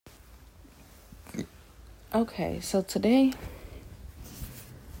Okay, so today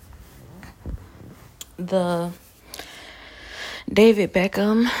the David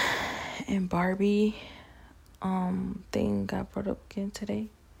Beckham and Barbie thing got brought up again today.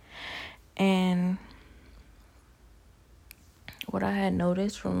 And what I had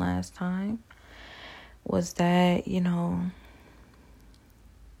noticed from last time was that,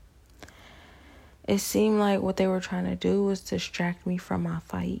 it seemed like what they were trying to do was distract me from my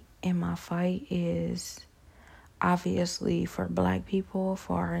fight. And my fight is obviously for Black people,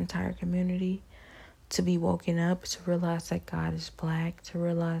 for our entire community, to be woken up, to realize that God is Black, to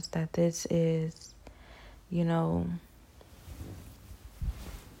realize that this is, this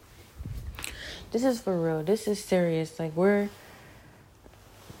is for real. This is serious. Like we're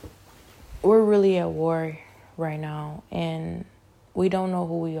really at war right now, and we don't know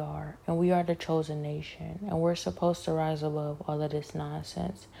who we are, and we are the chosen nation, and we're supposed to rise above all of this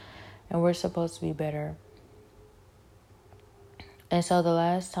nonsense, and we're supposed to be better. And so the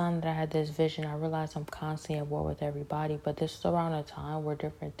last time that I had this vision, I realized I'm constantly at war with everybody, but this is around a time where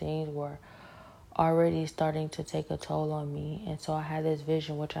different things were already starting to take a toll on me. And so I had this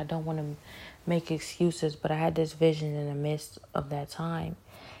vision, which I don't want to make excuses, but I had this vision in the midst of that time.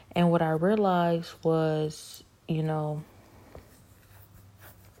 And what I realized was,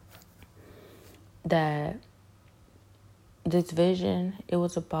 that this vision, it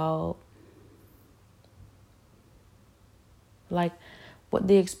was about, like, what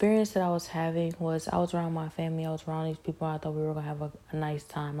the experience that I was having was, I was around my family, I was around these people, I thought we were going to have a nice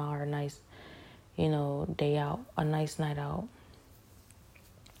time out, or a nice, day out, a nice night out.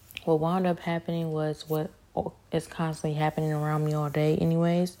 What wound up happening was what is constantly happening around me all day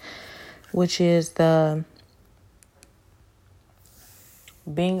anyways, which is the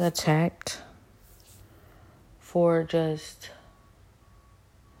being attacked for just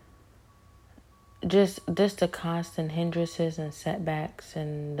the constant hindrances and setbacks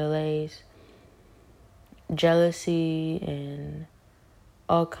and delays, jealousy and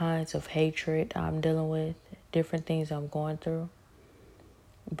all kinds of hatred I'm dealing with, different things I'm going through.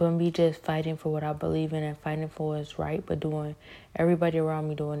 But me just fighting for what I believe in and fighting for what's right, but doing everybody around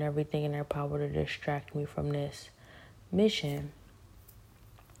me doing everything in their power to distract me from this mission.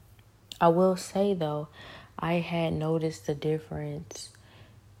 I will say though, I had noticed the difference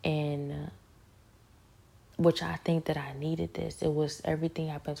in which I think that I needed this. It was everything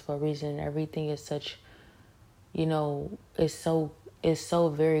happens for a reason. Everything is such, it's so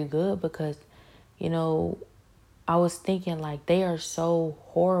very good because, I was thinking like they are so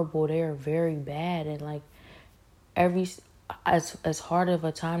horrible. They are very bad. And like as hard of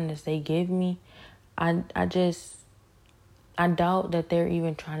a time as they give me, I doubt that they're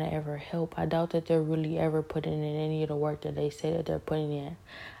even trying to ever help. I doubt that they're really ever putting in any of the work that they say that they're putting in.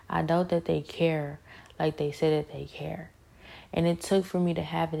 I doubt that they care like they say that they care. And it took for me to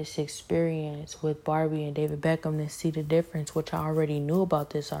have this experience with Barbie and David Beckham to see the difference, which I already knew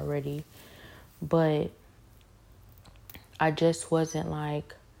about this already. But I just wasn't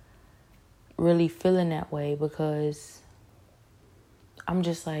like really feeling that way because I'm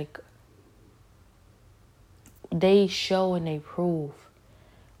just like, they show and they prove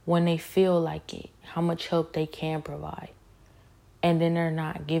when they feel like it, how much help they can provide. And then they're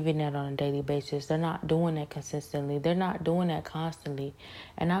not giving that on a daily basis. They're not doing that consistently. They're not doing that constantly.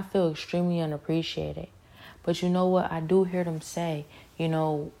 And I feel extremely unappreciated. But you know what? I do hear them say,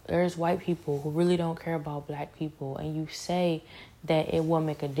 there's white people who really don't care about Black people. And you say that it won't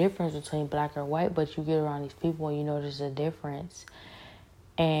make a difference between Black or white, but you get around these people and you notice a difference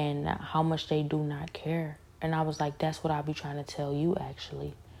and how much they do not care. And I was like, that's what I be trying to tell you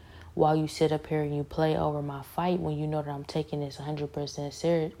actually. While you sit up here and you play over my fight when you know that I'm taking this 100%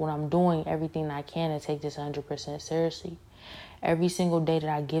 serious, when I'm doing everything I can to take this 100% seriously. Every single day that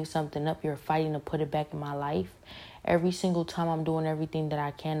I give something up, you're fighting to put it back in my life. Every single time I'm doing everything that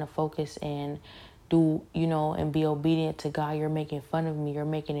I can to focus and do, and be obedient to God, you're making fun of me. You're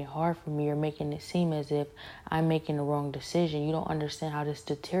making it hard for me. You're making it seem as if I'm making the wrong decision. You don't understand how this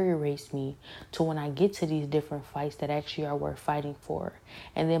deteriorates me to when I get to these different fights that actually are worth fighting for.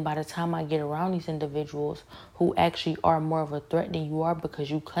 And then by the time I get around these individuals who actually are more of a threat than you are because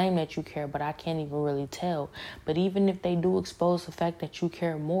you claim that you care, but I can't even really tell. But even if they do expose the fact that you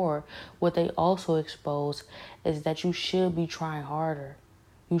care more, what they also expose is that you should be trying harder.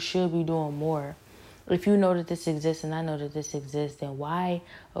 You should be doing more. If you know that this exists and I know that this exists, then why,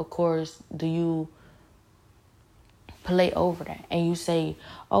 of course, do you play over that? And you say,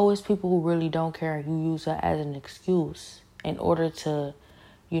 oh, it's people who really don't care. You use that as an excuse in order to,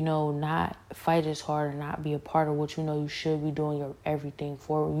 not fight as hard and not be a part of what you should be doing your everything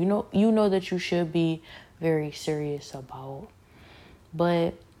for. You know that you should be very serious about.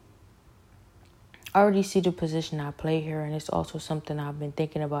 But I already see the position I play here, and it's also something I've been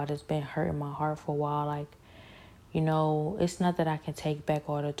thinking about. It's been hurting my heart for a while. Like, it's not that I can take back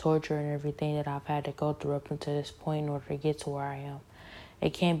all the torture and everything that I've had to go through up until this point in order to get to where I am.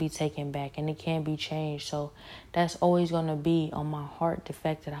 It can't be taken back and it can't be changed. So that's always going to be on my heart, the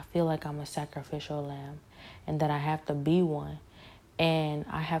fact that I feel like I'm a sacrificial lamb and that I have to be one. And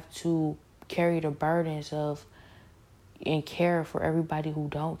I have to carry the burdens of and care for everybody who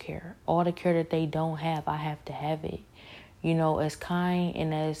don't care. All the care that they don't have, I have to have it. As kind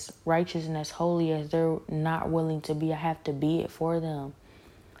and as righteous and as holy as they're not willing to be, I have to be it for them.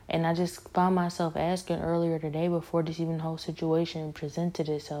 And I just found myself asking earlier today, before this even whole situation presented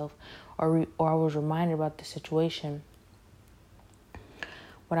itself, or I was reminded about the situation.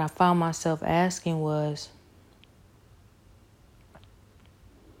 What I found myself asking was,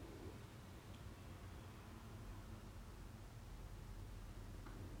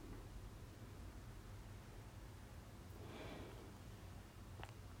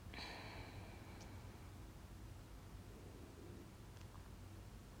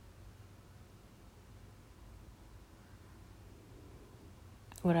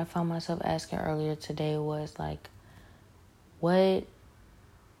 what I found myself asking earlier today was like, what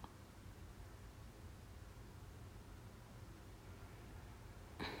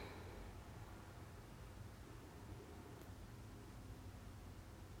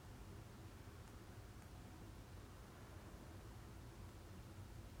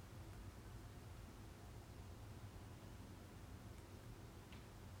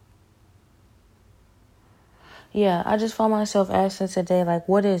Yeah, I just found myself asking today, like,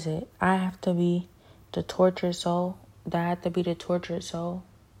 what is it? I have to be the tortured soul? Do I have to be the tortured soul?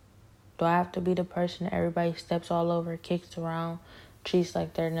 Do I have to be the person that everybody steps all over, kicks around, treats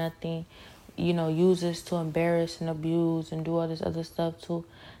like they're nothing, uses to embarrass and abuse and do all this other stuff too?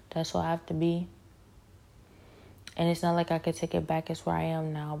 That's what I have to be. And it's not like I could take it back as where I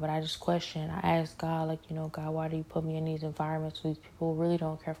am now, but I just question. I ask God, like, God, why do you put me in these environments where these people really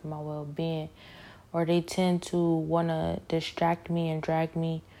don't care for my well-being? Or they tend to want to distract me and drag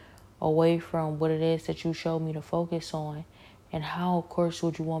me away from what it is that you showed me to focus on. And how, of course,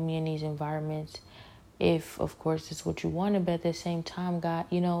 would you want me in these environments if, of course, it's what you wanted? But at the same time, God,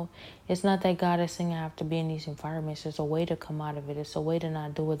 it's not that God is saying I have to be in these environments. There's a way to come out of it. It's a way to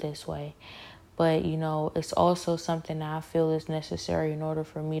not do it this way. But, it's also something that I feel is necessary in order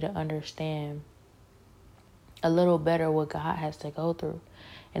for me to understand a little better what God has to go through.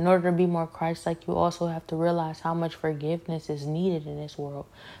 In order to be more Christ-like, you also have to realize how much forgiveness is needed in this world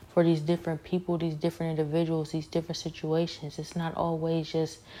for these different people, these different individuals, these different situations. It's not always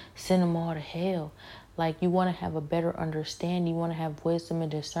just send them all to hell. Like, you want to have a better understanding. You want to have wisdom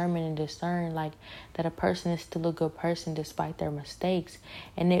and discernment and discern, like, that a person is still a good person despite their mistakes.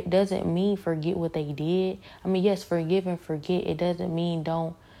 And it doesn't mean forget what they did. I mean, yes, forgive and forget. It doesn't mean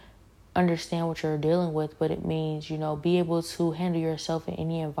don't understand what you're dealing with, but it means, be able to handle yourself in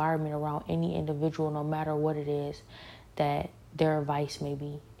any environment around any individual, no matter what it is that their vice may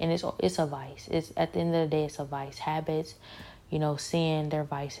be. And it's a vice. It's, at the end of the day, it's a vice. Habits, seeing their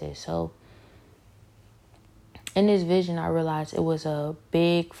vices. So in this vision, I realized it was a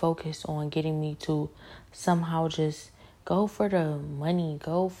big focus on getting me to somehow just go for the money,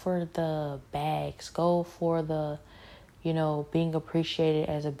 go for the bags, go for the being appreciated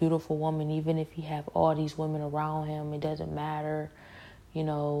as a beautiful woman. Even if you have all these women around him, it doesn't matter.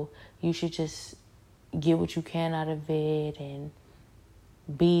 You should just get what you can out of it and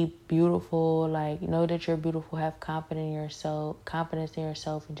be beautiful. Like, know that you're beautiful, have confidence in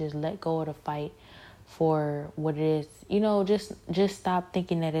yourself, and just let go of the fight for what it is. Just stop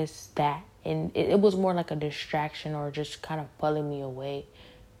thinking that it's that. And it was more like a distraction, or just kind of pulling me away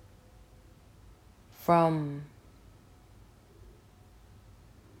from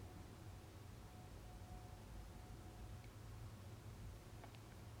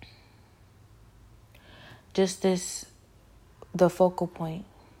just the focal point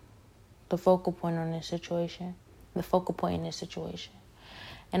on this situation, the focal point in this situation.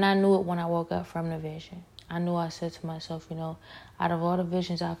 And I knew it when I woke up from the vision. I knew, I said to myself, out of all the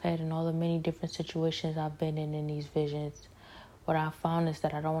visions I've had and all the many different situations I've been in these visions, what I found is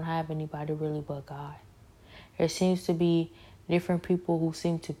that I don't have anybody really but God. There seems to be different people who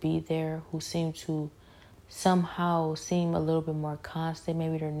seem to be there, who seem to somehow seem a little bit more constant.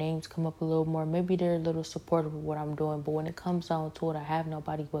 Maybe their names come up a little more. Maybe they're a little supportive of what I'm doing. But when it comes down to it, I have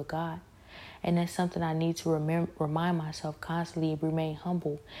nobody but God. And that's something I need to remind myself constantly, remain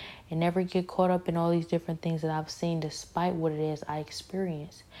humble, and never get caught up in all these different things that I've seen despite what it is I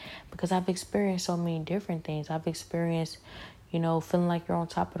experience. Because I've experienced so many different things. I've experienced, feeling like you're on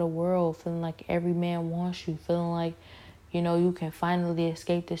top of the world, feeling like every man wants you, feeling like, you can finally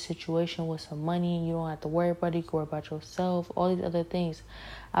escape this situation with some money and you don't have to worry about it. You can worry about yourself, all these other things.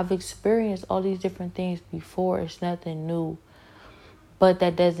 I've experienced all these different things before. It's nothing new. But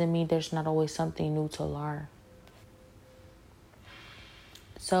that doesn't mean there's not always something new to learn.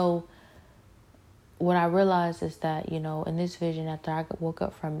 So what I realized is that, in this vision, after I woke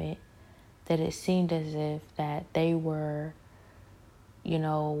up from it, that it seemed as if that they were,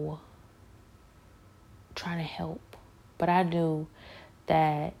 trying to help. But I knew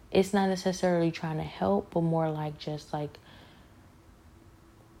that it's not necessarily trying to help, but more like just like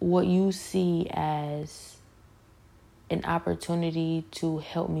what you see as an opportunity to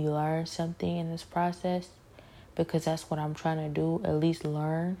help me learn something in this process, because that's what I'm trying to do, at least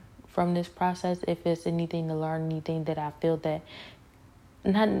learn from this process. If it's anything to learn, anything that I feel that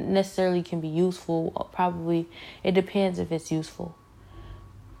not necessarily can be useful, probably it depends if it's useful.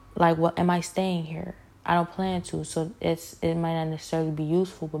 Like, what am I staying here? I don't plan to, so it might not necessarily be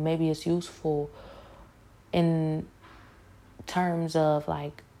useful, but maybe it's useful in terms of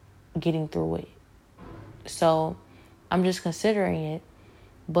like getting through it. So I'm just considering it,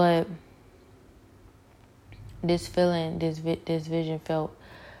 but this feeling, this vision felt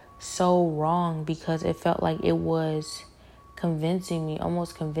so wrong, because it felt like it was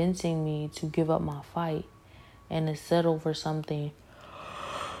almost convincing me to give up my fight and to settle for something.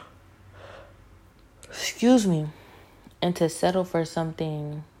 Excuse me. And to settle for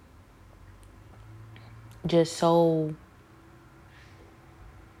something just so,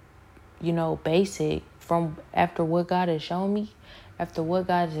 basic, from after what God has shown me, after what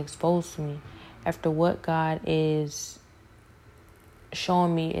God has exposed to me, after what God is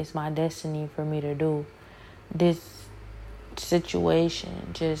showing me is my destiny for me to do. This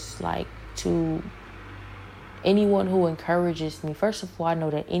situation, just like, to anyone who encourages me, first of all, I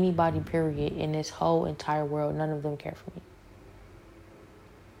know that anybody, period, in this whole entire world, none of them care for me.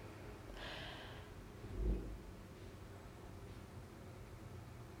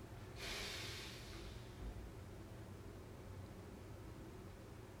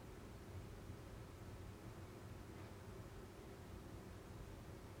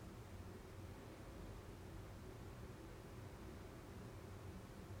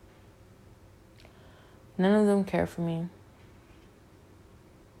 None of them care for me.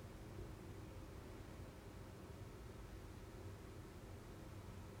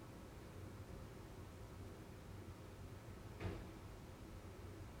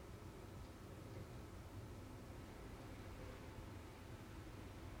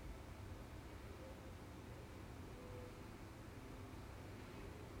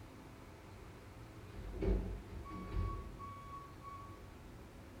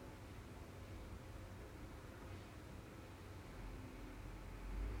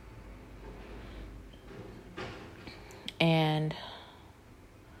 And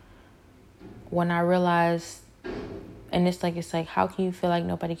when I realized, and it's like, how can you feel like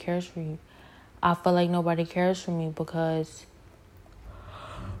nobody cares for you? I feel like nobody cares for me because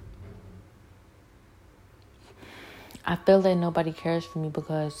I feel that nobody cares for me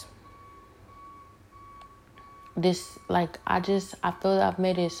because this, like, I feel that I've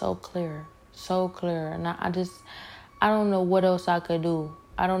made it so clear. And I don't know what else I could do.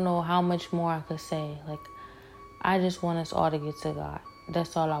 I don't know how much more I could say. Like, I just want us all to get to God.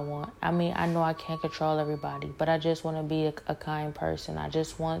 That's all I want. I mean, I know I can't control everybody, but I just want to be a kind person. I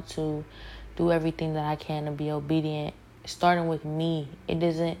just want to do everything that I can to be obedient, starting with me.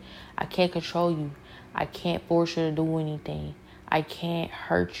 I can't control you. I can't force you to do anything. I can't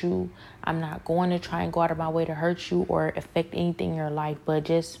hurt you. I'm not going to try and go out of my way to hurt you or affect anything in your life, but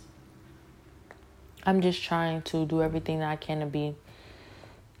I'm just trying to do everything that I can to be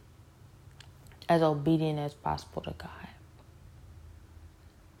as obedient as possible to God.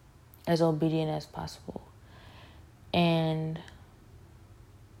 As obedient as possible. And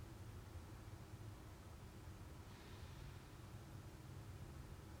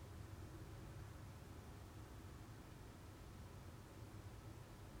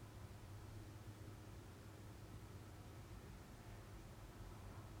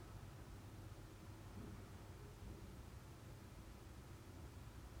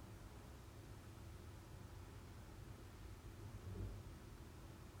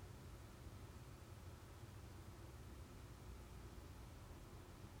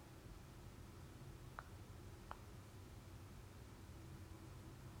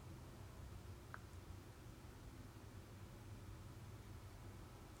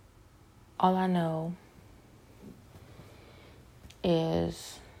All I know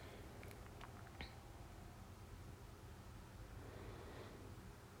is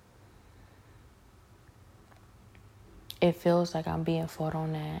it feels like I'm being fought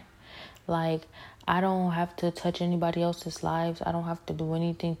on that. Like, I don't have to touch anybody else's lives. I don't have to do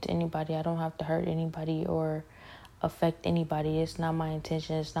anything to anybody. I don't have to hurt anybody or affect anybody. It's not my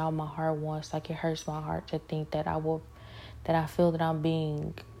intention. It's not what my heart wants. Like, it hurts my heart to think that I feel that I'm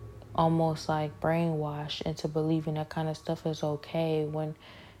being almost like brainwashed into believing that kind of stuff is okay when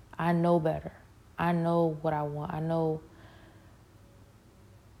I know better. I know what I want. I know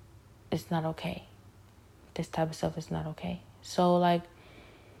it's not okay. This type of stuff is not okay. So, like,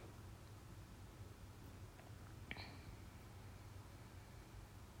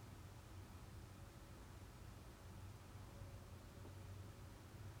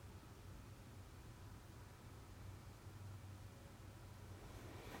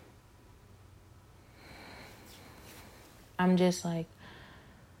 I'm just like,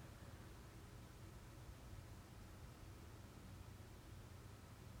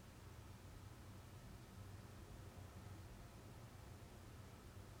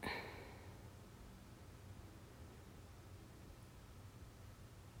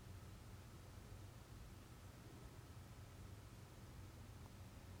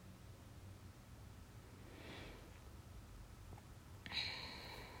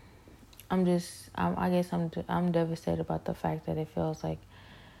 I guess I'm devastated about the fact that it feels like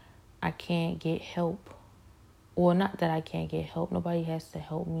I can't get help. Well, not that I can't get help. Nobody has to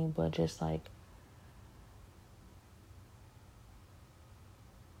help me, but just like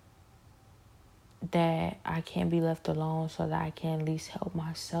that I can't be left alone so that I can at least help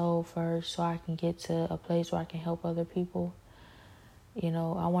myself first so I can get to a place where I can help other people. You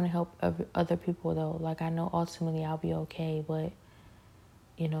know, I want to help other people though. Like, I know ultimately I'll be okay, but,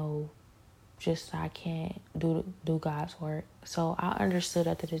 you know, just I can't do God's work. So I understood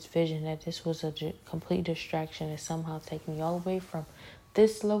after this vision that this was a complete distraction and somehow taking me all the way from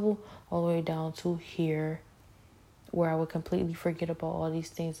this level all the way down to here, where I would completely forget about all these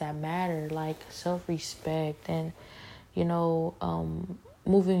things that matter, like self-respect and, you know,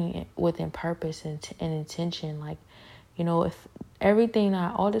 moving within purpose and intention. Like, you know, if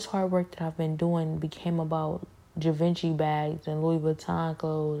all this hard work that I've been doing became about Givenchy bags and Louis Vuitton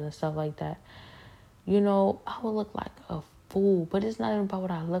clothes and stuff like that, you know, I would look like a fool. But it's not even about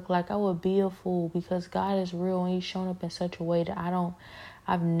what I look like. I would be a fool because God is real and He's shown up in such a way that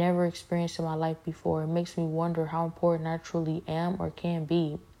I've never experienced in my life before. It makes me wonder how important I truly am or can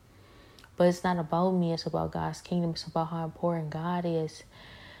be. But it's not about me. It's about God's kingdom. It's about how important God is.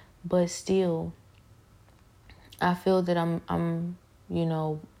 But still, I feel that I'm, you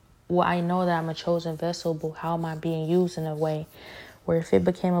know, well, I know that I'm a chosen vessel, but how am I being used in a way where if it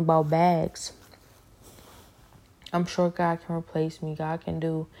became about bags, I'm sure God can replace me. God can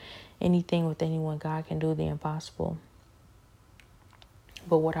do anything with anyone. God can do the impossible.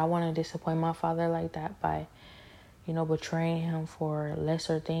 But would I want to disappoint my father like that by, you know, betraying him for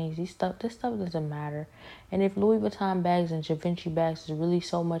lesser things? This stuff doesn't matter. And if Louis Vuitton bags and Givenchy bags is really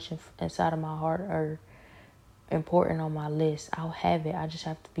so much inside of my heart or important on my list, I'll have it. I just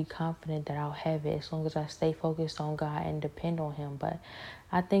have to be confident that I'll have it as long as I stay focused on God and depend on Him. But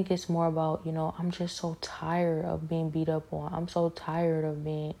I think it's more about, you know, I'm just so tired of being beat up on. I'm so tired of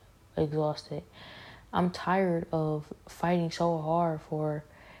being exhausted. I'm tired of fighting so hard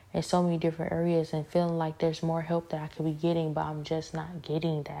in so many different areas and feeling like there's more help that I could be getting, but I'm just not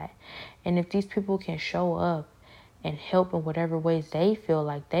getting that. And if these people can show up and help in whatever ways they feel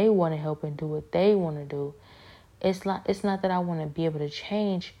like they want to help and do what they want to do, it's not that I want to be able to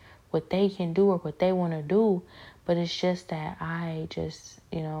change what they can do or what they want to do, but it's just that I just,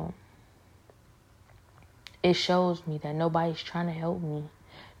 you know, it shows me that nobody's trying to help me.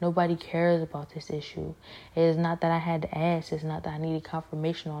 Nobody cares about this issue. It is not that I had to ask. It's not that I needed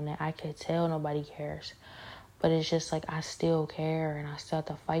confirmation on that. I could tell nobody cares. But it's just like I still care and I still have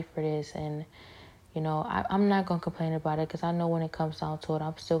to fight for this. And, you know, I'm not going to complain about it because I know when it comes down to it,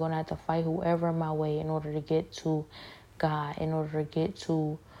 I'm still going to have to fight whoever in my way in order to get to God, in order to get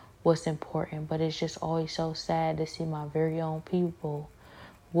to what's important. But it's just always so sad to see my very own people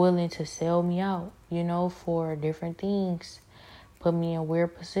willing to sell me out, you know, for different things. Put me in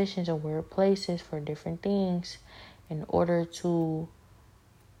weird positions or weird places for different things in order to,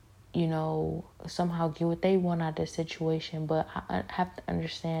 you know, somehow get what they want out of the situation. But I have to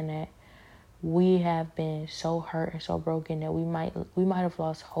understand that we have been so hurt and so broken that we might have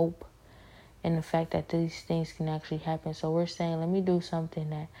lost hope in the fact that these things can actually happen. So we're saying, let me do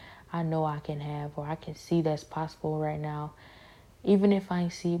something that I know I can have or I can see that's possible right now even if I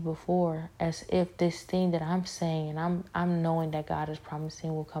see it before, as if this thing that I'm saying and I'm knowing that God is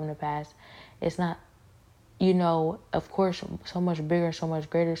promising will come to pass, it's not, of course, so much bigger, so much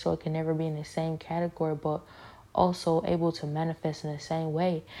greater, so it can never be in the same category, but also able to manifest in the same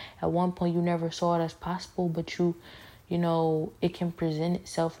way. At one point, you never saw it as possible, but it can present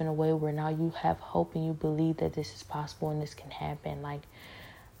itself in a way where now you have hope and you believe that this is possible and this can happen. Like,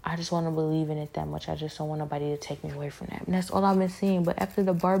 I just want to believe in it that much. I just don't want nobody to take me away from that. And that's all I've been seeing. But after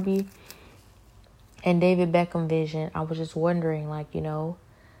the Barbie and David Beckham vision, I was just wondering, I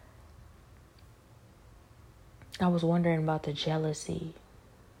was wondering about the jealousy,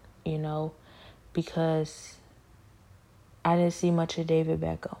 because I didn't see much of David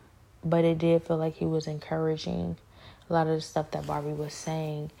Beckham, but it did feel like he was encouraging a lot of the stuff that Barbie was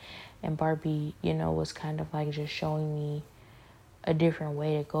saying. And Barbie, was kind of like just showing me a different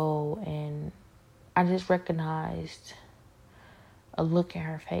way to go. And I just recognized a look in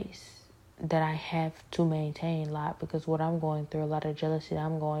her face that I have to maintain a lot, because what I'm going through, a lot of jealousy that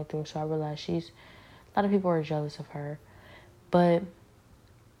I'm going through. So I realized a lot of people are jealous of her. But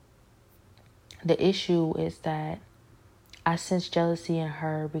the issue is that I sensed jealousy in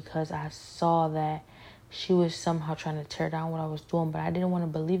her because I saw that she was somehow trying to tear down what I was doing. But I didn't want to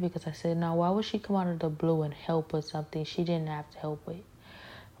believe it, because I said, no, why would she come out of the blue and help with something she didn't have to help with?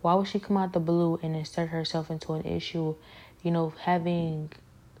 Why would she come out the blue and insert herself into an issue, having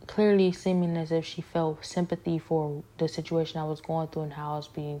clearly seeming as if she felt sympathy for the situation I was going through and how I was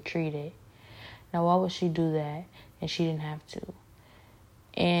being treated? Now, why would she do that? And she didn't have to.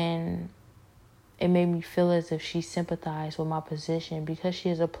 And it made me feel as if she sympathized with my position, because she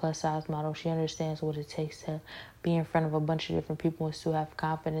is a plus size model. She understands what it takes to be in front of a bunch of different people and still have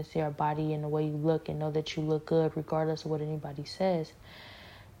confidence in your body and the way you look and know that you look good regardless of what anybody says.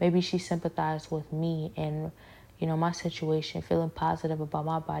 Maybe she sympathized with me and, my situation, feeling positive about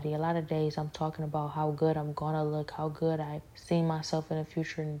my body. A lot of days I'm talking about how good I'm going to look, how good I see myself in the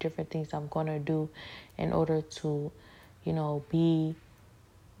future and different things I'm going to do in order to, be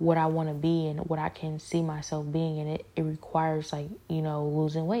what I want to be and what I can see myself being. And it requires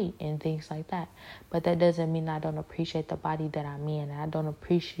losing weight and things like that. But that doesn't mean I don't appreciate the body that I'm in. I don't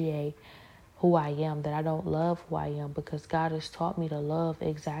appreciate who I am, that I don't love who I am, because God has taught me to love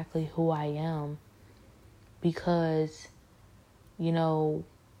exactly who I am. Because, you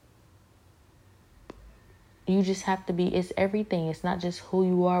just have to be, it's everything. It's not just who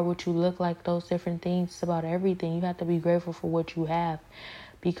you are, what you look like, those different things. It's about everything. You have to be grateful for what you have.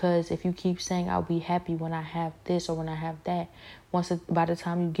 Because if you keep saying, I'll be happy when I have this or when I have that, by the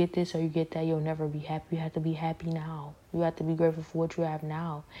time you get this or you get that, you'll never be happy. You have to be happy now. You have to be grateful for what you have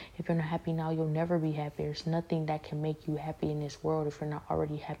now. If you're not happy now, you'll never be happy. There's nothing that can make you happy in this world if you're not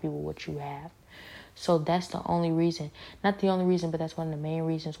already happy with what you have. So that's the only reason, not the only reason, but that's one of the main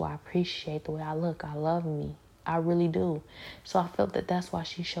reasons why I appreciate the way I look. I love me. I really do. So I felt that that's why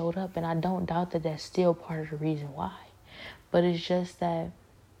she showed up. And I don't doubt that that's still part of the reason why. But it's just that,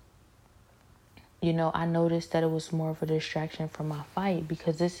 I noticed that it was more of a distraction from my fight,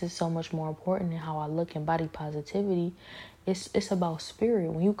 because this is so much more important than how I look in body positivity. It's about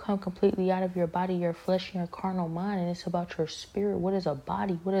spirit. When you come completely out of your body, your flesh, and your carnal mind, and it's about your spirit. What is a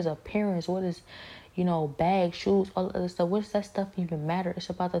body? What is appearance? What is, bags, shoes, all of this stuff? What does that stuff even matter? It's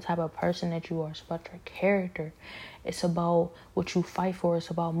about the type of person that you are. It's about your character. It's about what you fight for. It's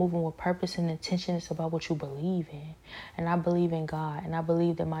about moving with purpose and intention. It's about what you believe in. And I believe in God. And I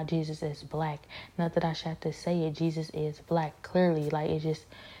believe that my Jesus is black. Not that I should have to say it. Jesus is black. Clearly,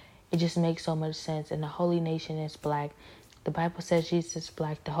 it just makes so much sense. And the holy nation is black. The Bible says Jesus is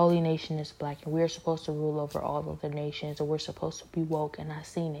black. The holy nation is black. And we're supposed to rule over all of the nations. And we're supposed to be woke. And I've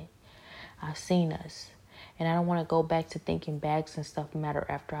seen it. I've seen us. And I don't want to go back to thinking bags and stuff matter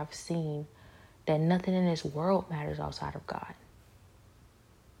after I've seen that nothing in this world matters outside of God.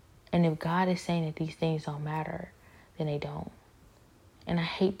 And if God is saying that these things don't matter, then they don't. And I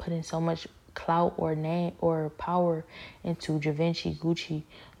hate putting so much clout or name or power into Givenchy, Gucci,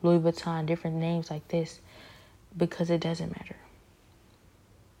 Louis Vuitton, different names like this, because it doesn't matter.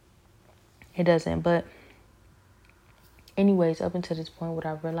 It doesn't. But anyways, up until this point, what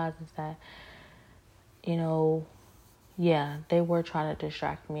I've realized is that, they were trying to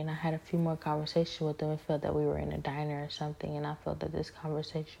distract me. And I had a few more conversations with them and felt that we were in a diner or something. And I felt that this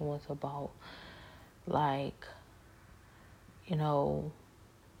conversation was about,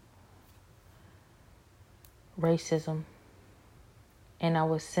 racism. And I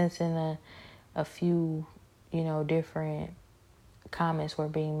was sensing a few, different comments were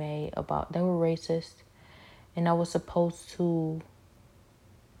being made about, they were racist. And I was supposed to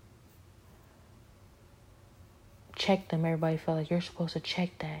check them. Everybody felt like you're supposed to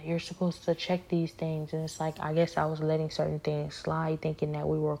check that. You're supposed to check these things. And it's like, I guess I was letting certain things slide, thinking that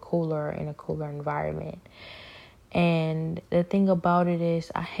we were cooler in a cooler environment. And the thing about it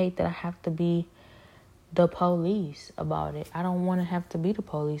is, I hate that I have to be the police about it. I don't want to have to be the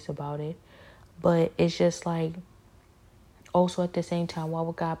police about it. But it's just like, also at the same time, why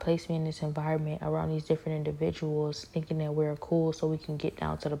would God place me in this environment around these different individuals, thinking that we're cool so we can get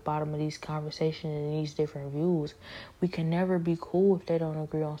down to the bottom of these conversations and these different views? We can never be cool if they don't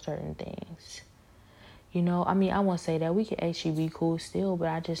agree on certain things. You know, I mean, I won't say that. We can actually be cool still, but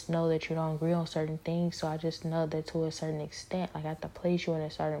I just know that you don't agree on certain things. So I just know that to a certain extent, like I have to place you in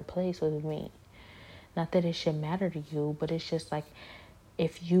a certain place with me. Not that it should matter to you, but it's just like,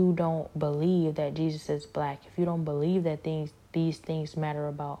 if you don't believe that Jesus is black, if you don't believe that these things matter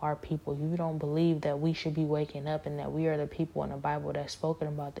about our people, you don't believe that we should be waking up and that we are the people in the Bible that's spoken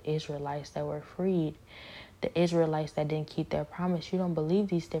about, the Israelites that were freed, the Israelites that didn't keep their promise, you don't believe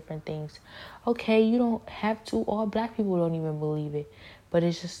these different things. Okay, you don't have to. All black people don't even believe it. But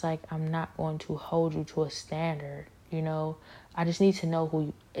it's just like, I'm not going to hold you to a standard, you know. I just need to know who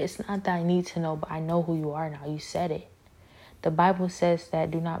you... It's not that I need to know, but I know who you are now. You said it. The Bible says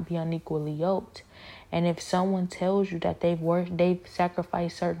that do not be unequally yoked. And if someone tells you that they've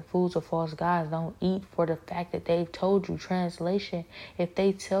sacrificed certain foods or false gods, don't eat for the fact that they've told you. Translation, if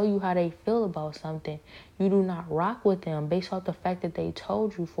they tell you how they feel about something, you do not rock with them based off the fact that they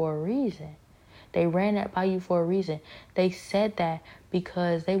told you for a reason. They ran that by you for a reason. They said that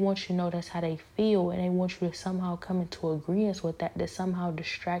because they want you to know that's how they feel, and they want you to somehow come into agreement with that, to somehow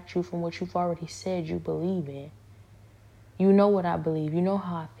distract you from what you've already said you believe in. You know what I believe. You know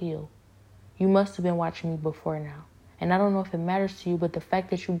how I feel. You must have been watching me before now. And I don't know if it matters to you, but the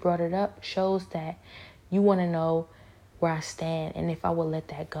fact that you brought it up shows that you want to know where I stand and if I will let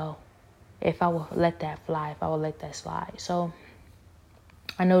that go. If I will let that fly. If I will let that slide. So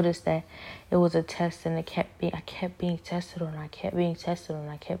I noticed that it was a test, and I kept being tested on it. I kept being tested on it.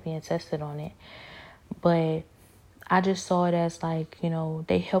 I kept being tested on it. But I just saw it as like, you know,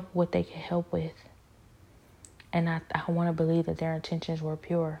 they help what they can help with. And I want to believe that their intentions were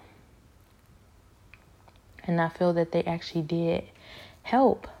pure. And I feel that they actually did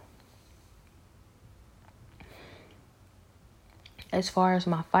help. As far as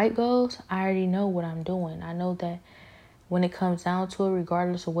my fight goes, I already know what I'm doing. I know that when it comes down to it,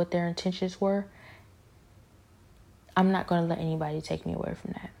 regardless of what their intentions were, I'm not going to let anybody take me away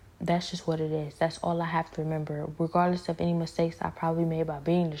from that. That's just what it is. That's all I have to remember. Regardless of any mistakes I probably made by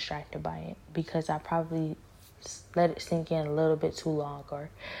being distracted by it, because I probably let it sink in a little bit too long,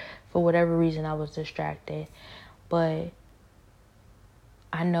 or for whatever reason I was distracted. But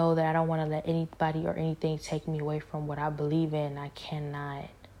I know that I don't want to let anybody or anything take me away from what I believe in. I cannot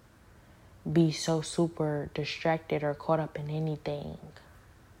be so super distracted or caught up in anything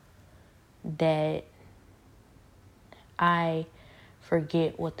that I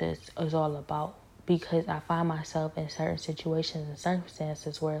forget what this is all about. Because I find myself in certain situations and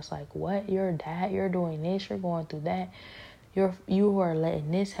circumstances where it's like, what? You're that? You're doing this? You're going through that? You are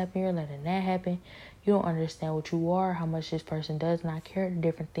letting this happen? You're letting that happen? You don't understand what you are, how much this person does not care, the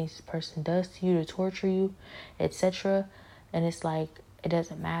different things this person does to you to torture you, etc. And it's like, it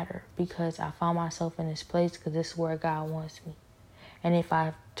doesn't matter, because I found myself in this place because this is where God wants me. And if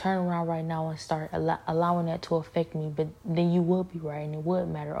I turn around right now and start allowing that to affect me, but then you would be right, and it would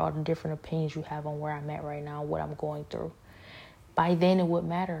matter all the different opinions you have on where I'm at right now, what I'm going through. By then it would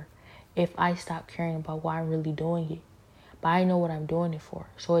matter if I stop caring about why I'm really doing it. But I know what I'm doing it for,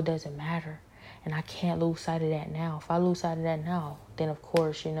 so it doesn't matter. And I can't lose sight of that now. If I lose sight of that now, then of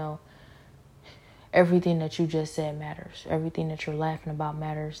course, you know, everything that you just said matters. Everything that you're laughing about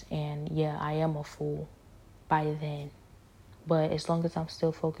matters. And yeah, I am a fool by then. But as long as I'm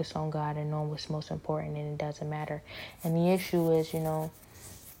still focused on God and knowing what's most important, then it doesn't matter. And the issue is, you know,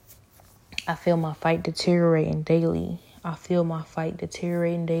 I feel my fight deteriorating daily. I feel my fight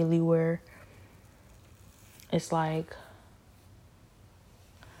deteriorating daily, where it's like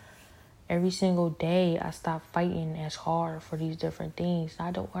every single day I stop fighting as hard for these different things.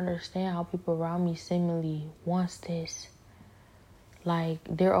 I don't understand how people around me seemingly wants this. Like,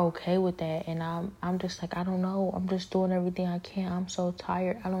 they're okay with that. And I'm just like, I don't know. I'm just doing everything I can. I'm so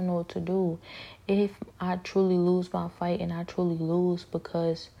tired. I don't know what to do. If I truly lose my fight, and I truly lose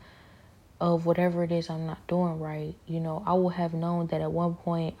because of whatever it is I'm not doing right, you know, I will have known that at one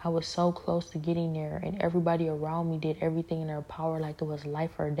point I was so close to getting there, and everybody around me did everything in their power, like it was life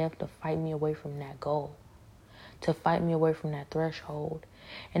or death, to fight me away from that goal, to fight me away from that threshold.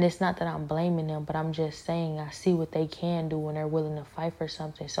 And it's not that I'm blaming them, but I'm just saying I see what they can do when they're willing to fight for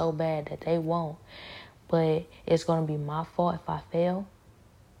something so bad that they won't. but it's going to be my fault if I fail.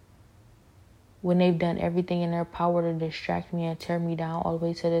 When they've done everything in their power to distract me and tear me down all the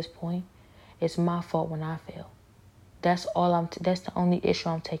way to this point, it's my fault when I fail. That's the only issue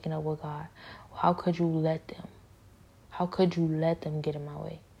I'm taking up with God. How could you let them? How could you let them get in my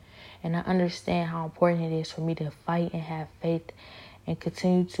way? And I understand how important it is for me to fight and have faith and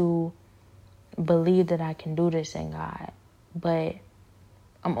continue to believe that I can do this in God. But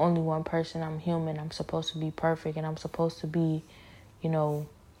I'm only one person. I'm human. I'm supposed to be perfect, and I'm supposed to be, I'm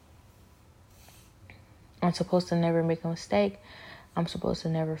supposed to never make a mistake. I'm supposed to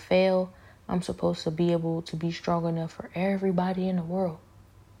never fail. I'm supposed to be able to be strong enough for everybody in the world.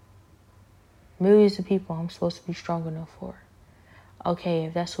 Millions of people I'm supposed to be strong enough for. Okay,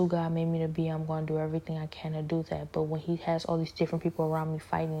 if that's who God made me to be, I'm going to do everything I can to do that. But when he has all these different people around me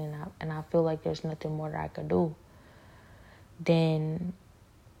fighting and I feel like there's nothing more that I can do, then,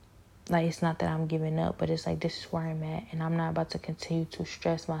 like, it's not that I'm giving up, but it's like, this is where I'm at. And I'm not about to continue to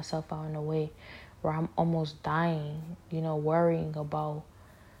stress myself out in a way where I'm almost dying, worrying about,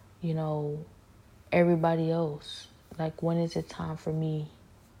 everybody else. Like, when is it time for me?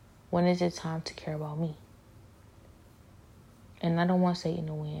 When is it time to care about me? And I don't want Satan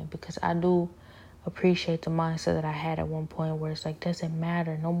to win, because I do appreciate the mindset that I had at one point where it's like, doesn't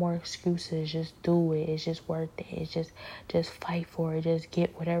matter. No more excuses. Just do it. It's just worth it. It's just fight for it. Just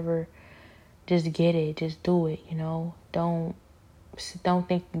get whatever. Just get it. Just do it, Don't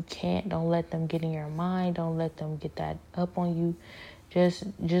think you can't. Don't let them get in your mind. Don't let them get that up on you. Just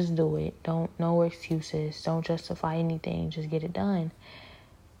do it. No excuses. Don't justify anything. Just get it done.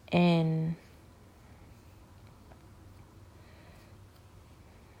 And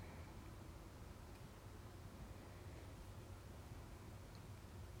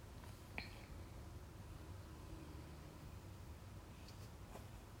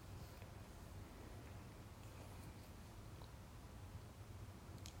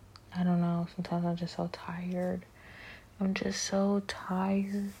I don't know. Sometimes I'm just so tired. I'm so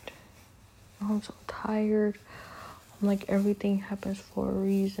tired. I'm like, everything happens for a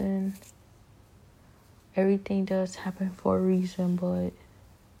reason. Everything does happen for a reason, but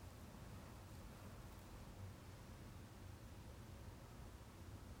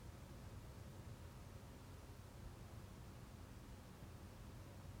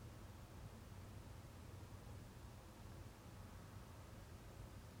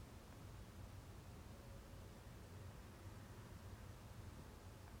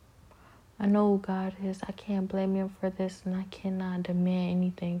I know who God is. I can't blame him for this, and I cannot demand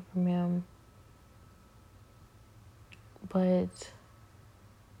anything from him. But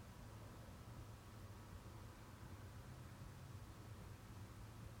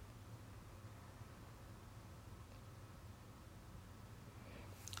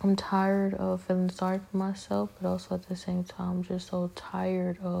I'm tired of feeling sorry for myself, but also at the same time, I'm just so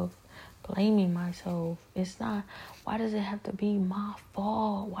tired of blaming myself. It's not, why does it have to be my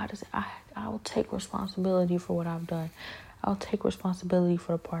fault? Why does it, I'll take responsibility for what I've done. I'll take responsibility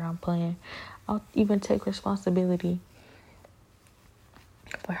for the part I'm playing. I'll even take responsibility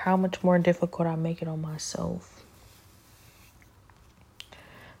for how much more difficult I make it on myself.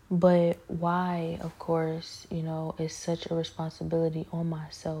 But why, of course, is such a responsibility on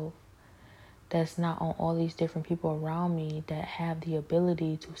myself that's not on all these different people around me that have the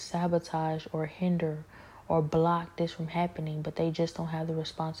ability to sabotage or hinder or block this from happening, but they just don't have the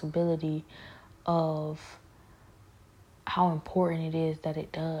responsibility of how important it is that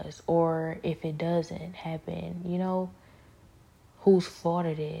it does, or if it doesn't happen, whose fault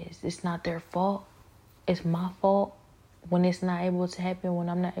it is. It's not their fault. It's my fault. When it's not able to happen, when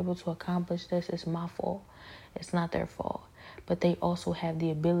I'm not able to accomplish this, it's my fault. It's not their fault. But they also have the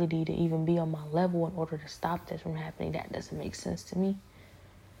ability to even be on my level in order to stop this from happening. That doesn't make sense to me.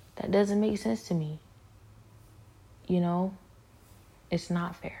 That doesn't make sense to me. It's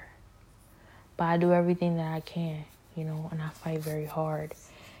not fair. But I do everything that I can, and I fight very hard.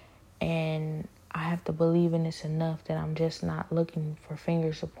 And I have to believe in this enough that I'm just not looking for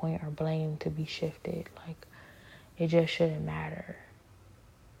fingers to point or blame to be shifted. Like, it just shouldn't matter.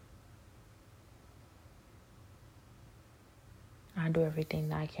 I do everything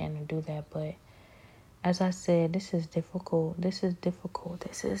that I can to do that. But as I said, this is difficult. This is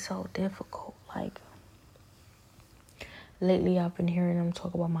so difficult. Like, lately I've been hearing them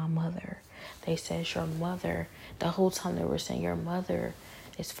talk about my mother. They said, your mother, the whole time they were saying your mother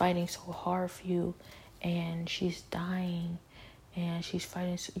is fighting so hard for you and she's dying. And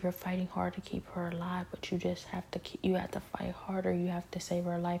you're fighting hard to keep her alive, but you just have to fight harder. You have to save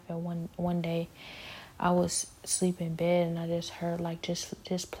her life. And one day I was asleep in bed and I just heard like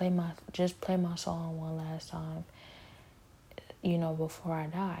just play my song one last time, before I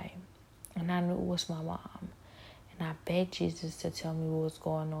die. And I knew it was my mom. And I begged Jesus to tell me what was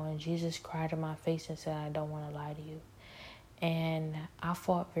going on. And Jesus cried in my face and said, I don't want to lie to you. And I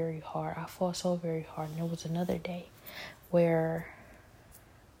fought very hard. I fought so very hard. And there was another day where,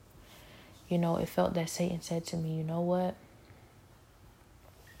 it felt that Satan said to me, you know what?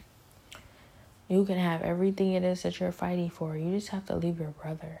 You can have everything it is that you're fighting for. You just have to leave your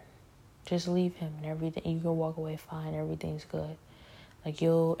brother. Just leave him and everything. You can walk away fine. Everything's good. Like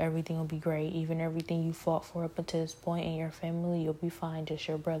everything will be great. Even everything you fought for up until this point in your family, you'll be fine. Just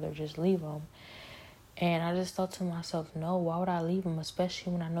your brother. Just leave him. And I just thought to myself, no, why would I leave him?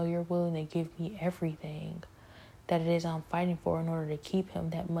 Especially when I know you're willing to give me everything that it is I'm fighting for in order to keep him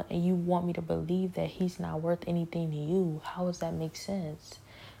that much. And you want me to believe that he's not worth anything to you. How does that make sense?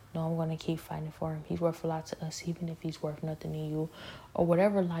 No, I'm going to keep fighting for him. He's worth a lot to us, even if he's worth nothing to you. Or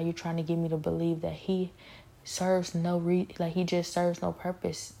whatever lie you're trying to get me to believe that he serves he just serves no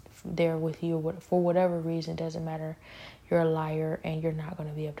purpose there with you. For whatever reason, doesn't matter. You're a liar and you're not going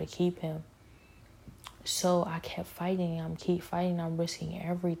to be able to keep him. So I kept fighting. I'm risking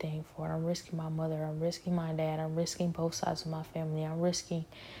everything for it. I'm risking my mother. I'm risking my dad. I'm risking both sides of my family. I'm risking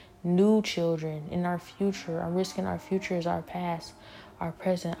new children in our future. I'm risking our future as our past, our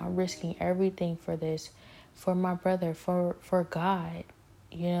present. I'm risking everything for this, for my brother, for God,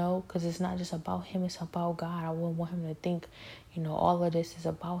 because it's not just about him. It's about God. I wouldn't want him to think, all of this is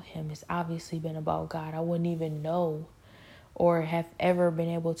about him. It's obviously been about God. I wouldn't even know or have ever been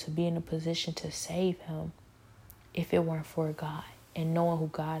able to be in a position to save him if it weren't for God and knowing who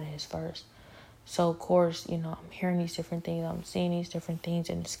God is first. So, of course, I'm hearing these different things. I'm seeing these different things,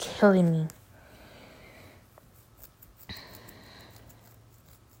 and it's killing me.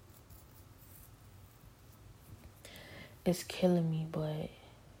 It's killing me, but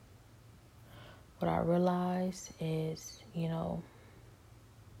what I realized is,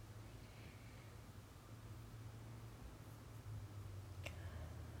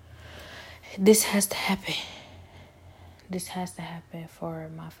 this has to happen. This has to happen for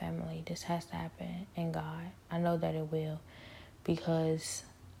my family. This has to happen in God. I know that it will, because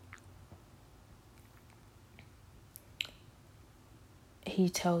he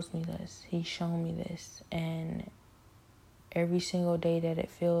tells me this. He's shown me this. And every single day that it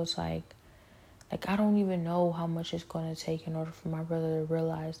feels like I don't even know how much it's going to take in order for my brother to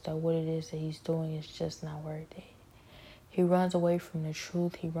realize that what it is that he's doing is just not worth it. He runs away from the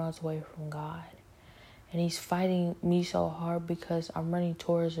truth. He runs away from God. And he's fighting me so hard because I'm running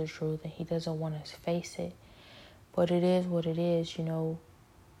towards the truth and he doesn't want to face it. But it is what it is,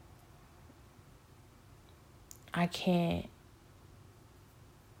 I can't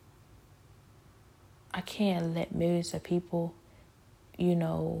let millions of people,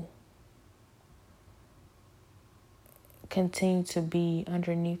 continue to be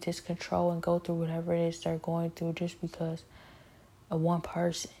underneath his control and go through whatever it is they're going through just because of one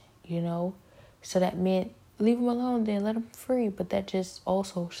person, So that meant leave him alone, then let him free. But that just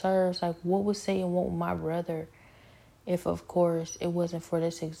also serves, what would Satan want my brother if, of course, it wasn't for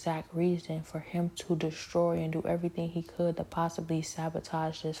this exact reason, for him to destroy and do everything he could to possibly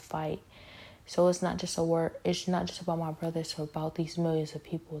sabotage this fight. So it's not just it's not just about my brother, it's about these millions of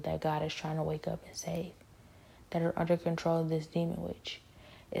people that God is trying to wake up and save, that are under control of this demon witch.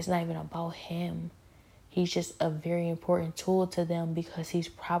 It's not even about him. He's just a very important tool to them because he's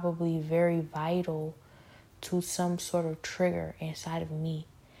probably very vital to some sort of trigger inside of me.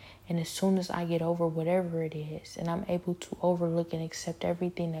 And as soon as I get over whatever it is, and I'm able to overlook and accept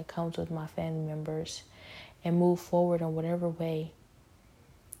everything that comes with my family members and move forward in whatever way,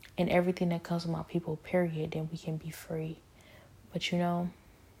 and everything that comes with my people, period, then we can be free. But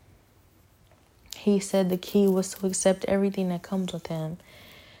he said the key was to accept everything that comes with him.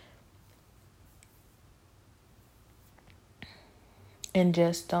 And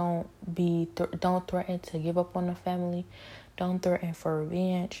just don't threaten to give up on the family. Don't threaten for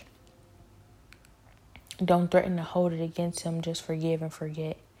revenge. Don't threaten to hold it against him. Just forgive and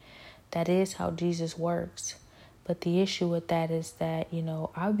forget. That is how Jesus works. But the issue with that is that,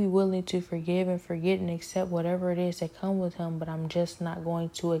 I'll be willing to forgive and forget and accept whatever it is that comes with him, but I'm just not going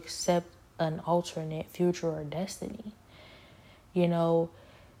to accept an alternate future or destiny. You're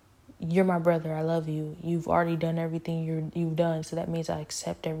my brother. I love you. You've already done everything you've done. So that means I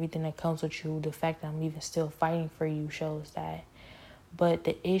accept everything that comes with you. The fact that I'm even still fighting for you shows that. But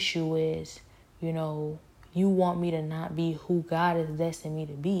the issue is, you want me to not be who God has destined me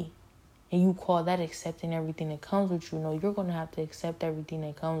to be. And you call that accepting everything that comes with you. No, you're going to have to accept everything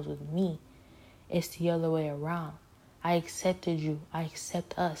that comes with me It's the other way around. I accepted you. I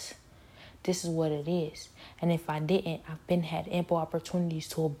accept us. This is what it is. And if I didn't, I've been had ample opportunities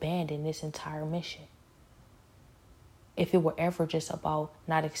to abandon this entire mission. If it were ever just about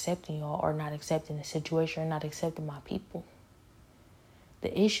not accepting y'all or not accepting the situation or not accepting my people.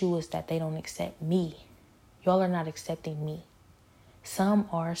 The issue is that they don't accept me. Y'all are not accepting me. Some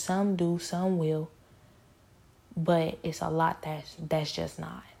are, some do, some will. But it's a lot that's just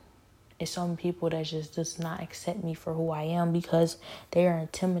not. It's some people that just does not accept me for who I am because they are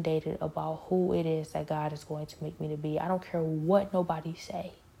intimidated about who it is that God is going to make me to be. I don't care what nobody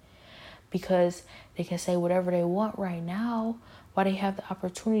say. Because they can say whatever they want right now while they have the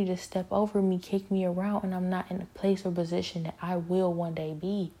opportunity to step over me, kick me around, and I'm not in a place or position that I will one day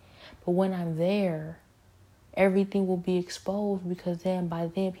be. But when I'm there, everything will be exposed because by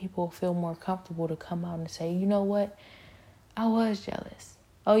then people will feel more comfortable to come out and say, you know what? I was jealous.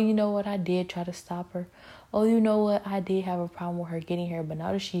 Oh, you know what? I did try to stop her. Oh, you know what? I did have a problem with her getting here, but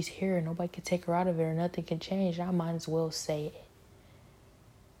now that she's here, nobody can take her out of it or nothing can change. I might as well say it.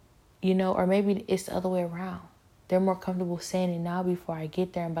 You know, or maybe it's the other way around. They're more comfortable saying it now before I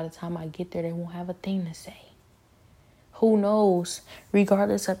get there. And by the time I get there, they won't have a thing to say. Who knows?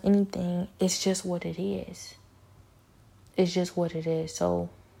 Regardless of anything, it's just what it is. It's just what it is. So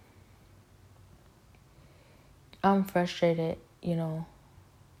I'm frustrated,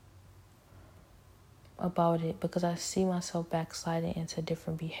 about it because I see myself backsliding into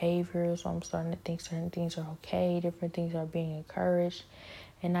different behaviors. So I'm starting to think certain things are okay. Different things are being encouraged.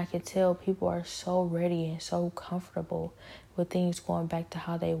 And I can tell people are so ready and so comfortable with things going back to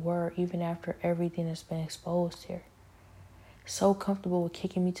how they were, even after everything that's been exposed here. So comfortable with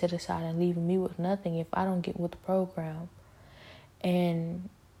kicking me to the side and leaving me with nothing if I don't get with the program. And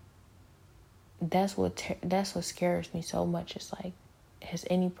that's what scares me so much. It's like, has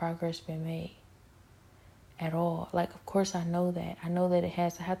any progress been made at all? Like, of course I know that. I know that it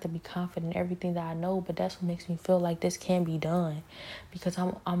has. I have to be confident in everything that I know, but that's what makes me feel like this can be done. Because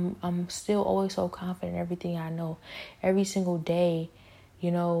I'm still always so confident in everything I know. Every single day,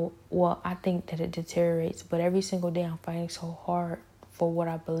 I think that it deteriorates, but every single day I'm fighting so hard for what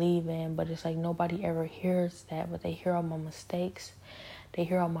I believe in. But it's like nobody ever hears that, but they hear all my mistakes. They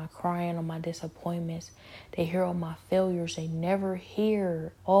hear all my crying, all my disappointments. They hear all my failures. They never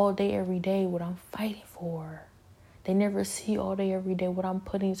hear all day, every day what I'm fighting for. They never see all day, every day what I'm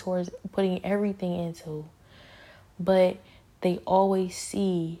putting everything into. But they always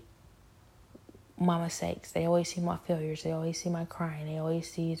see my mistakes. They always see my failures. They always see my crying. They always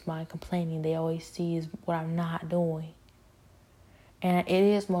see my complaining. They always see what I'm not doing. And it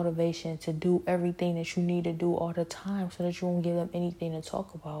is motivation to do everything that you need to do all the time so that you won't give them anything to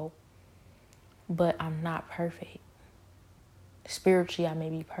talk about. But I'm not perfect. Spiritually, I may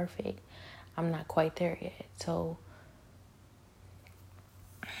be perfect. I'm not quite there yet. So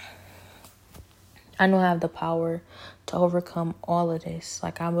I know I have the power to overcome all of this.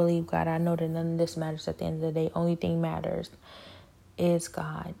 Like, I believe God. I know that none of this matters at the end of the day. Only thing matters is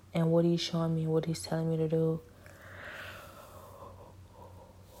God and what He's showing me and what He's telling me to do.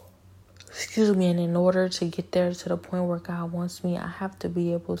 And in order to get there to the point where God wants me, I have to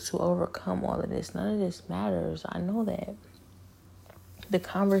be able to overcome all of this. None of this matters. I know that. The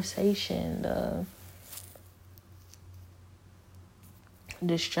conversation, the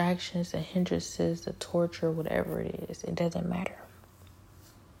distractions, the hindrances, the torture, whatever it is, it doesn't matter.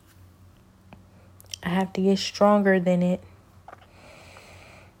 I have to get stronger than it.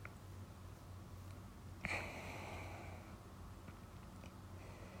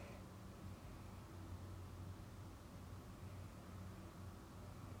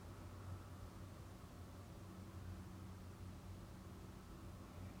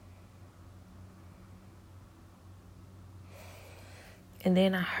 And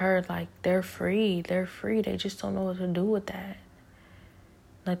then I heard, like, they're free. They're free. They just don't know what to do with that.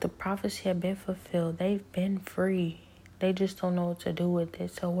 Like, the prophecy had been fulfilled. They've been free. They just don't know what to do with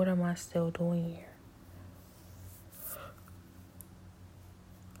it. So what am I still doing here?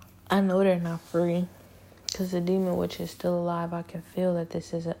 I know they're not free. Because the demon witch is still alive. I can feel that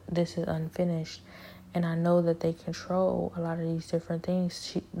this is unfinished. And I know that they control a lot of these different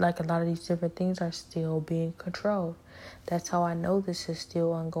things. A lot of these different things are still being controlled. That's how I know this is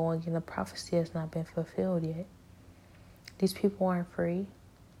still ongoing and the prophecy has not been fulfilled yet. These people aren't free.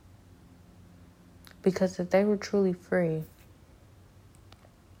 Because if they were truly free,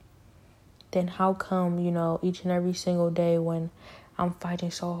 then how come, each and every single day when I'm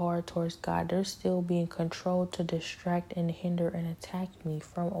fighting so hard towards God, they're still being controlled to distract and hinder and attack me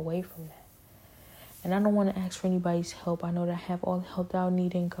away from that. And I don't want to ask for anybody's help. I know that I have all the help that I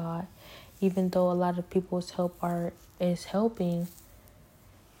need in God. even though a lot of people's help is helping,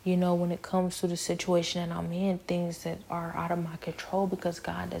 when it comes to the situation that I'm in, things that are out of my control because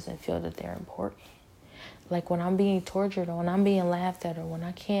God doesn't feel that they're important. Like when I'm being tortured or when I'm being laughed at or when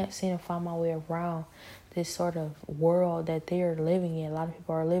I can't seem to find my way around this sort of world that they're living in, a lot of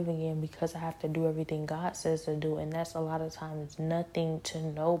people are living in, because I have to do everything God says to do. And that's a lot of times nothing to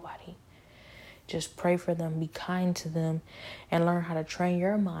nobody. Just pray for them, be kind to them, and learn how to train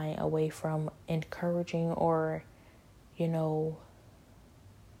your mind away from encouraging or,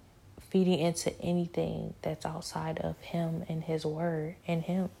 feeding into anything that's outside of Him and His word and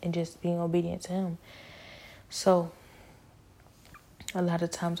Him, and just being obedient to Him. So a lot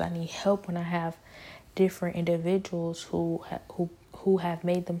of times I need help when I have different individuals who have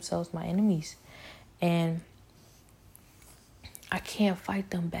made themselves my enemies, and I can't fight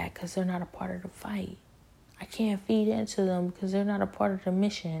them back because they're not a part of the fight. I can't feed into them because they're not a part of the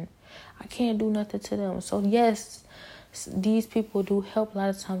mission. I can't do nothing to them. So yes, these people do help. A lot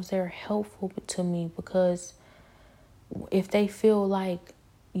of times they're helpful to me because if they feel like,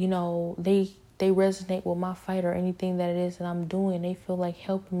 they resonate with my fight or anything that it is that I'm doing, they feel like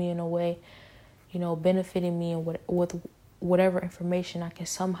helping me in a way, benefiting me and with whatever information I can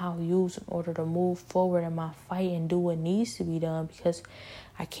somehow use in order to move forward in my fight and do what needs to be done, because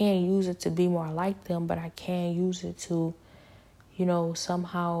I can't use it to be more like them, but I can use it to,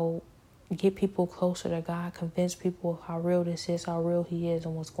 somehow get people closer to God, convince people how real this is, how real He is,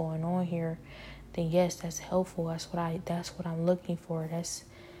 and what's going on here. Then yes, that's helpful. That's what I'm looking for. That's,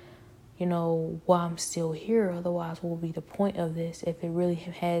 why I'm still here. Otherwise, what would be the point of this? If it really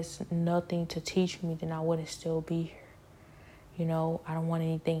has nothing to teach me, then I wouldn't still be here. I don't want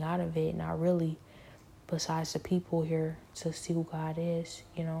anything out of it, not really, besides the people here to see who God is,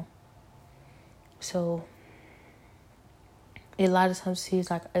 So a lot of times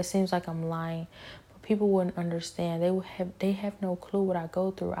it seems like I'm lying, but people wouldn't understand. They have no clue what I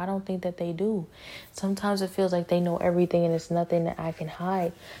go through. I don't think that they do. Sometimes it feels like they know everything and it's nothing that I can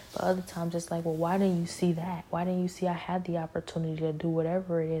hide. But other times it's like, well, why didn't you see that? Why didn't you see I had the opportunity to do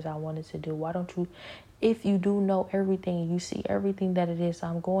whatever it is I wanted to do? Why don't you, if you do know everything and you see everything that it is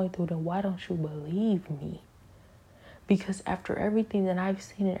I'm going through, then why don't you believe me? Because after everything that I've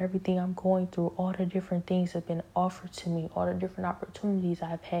seen and everything I'm going through, all the different things have been offered to me, all the different opportunities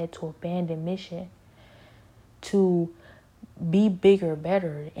I've had to abandon mission, to be bigger,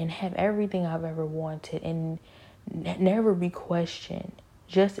 better, and have everything I've ever wanted and never be questioned.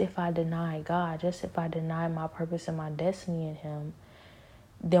 Just if I deny God, just if I deny my purpose and my destiny in Him,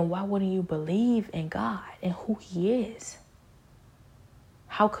 then why wouldn't you believe in God and who He is?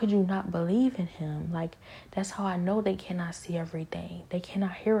 How could you not believe in Him? Like, that's how I know they cannot see everything. They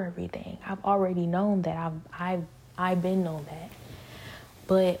cannot hear everything. I've already known that. I've been known that.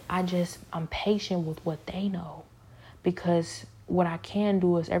 But I'm patient with what they know, because what I can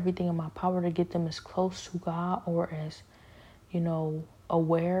do is everything in my power to get them as close to God or as,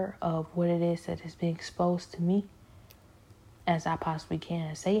 aware of what it is that is being exposed to me as I possibly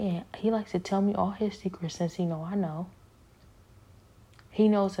can. Satan, he likes to tell me all his secrets since he know I know. He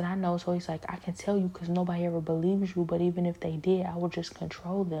knows that I know, so he's like, I can tell you because nobody ever believes you, but even if they did, I would just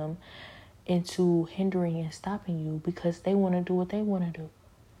control them into hindering and stopping you because they want to do what they want to do.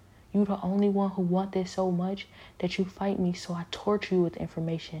 You're the only one who want this so much that you fight me, so I torture you with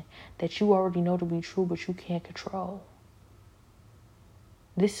information that you already know to be true, but you can't control.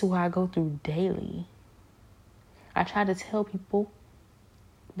 This is what I go through daily. I try to tell people,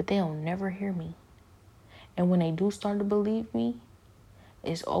 but they'll never hear me. And when they do start to believe me,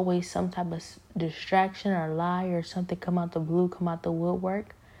 it's always some type of distraction or lie or something come out the blue, come out the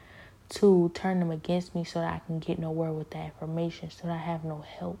woodwork to turn them against me so that I can get nowhere with that information, so that I have no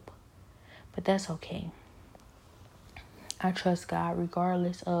help. But that's okay. I trust God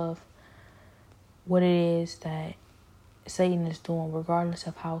regardless of what it is that Satan is doing, regardless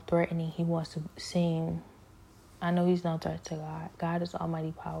of how threatening he wants to seem. I know He's no threat to God. God is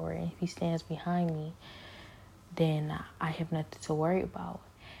almighty power, and if He stands behind me, then I have nothing to worry about.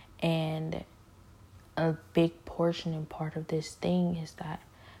 And a big portion and part of this thing is that,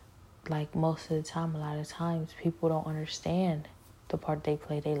 like, most of the time, a lot of times, people don't understand the part they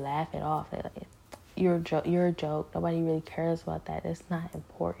play. They laugh it off. They're like, you're a joke. Nobody really cares about that. It's not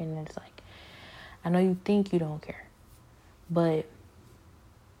important. And it's like, I know you think you don't care, but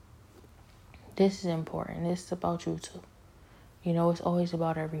this is important. It's about you too. It's always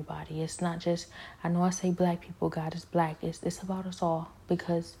about everybody. It's not just, I know I say black people, God is black. It's about us all,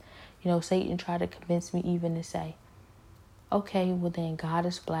 because, Satan tried to convince me even to say, okay, well then God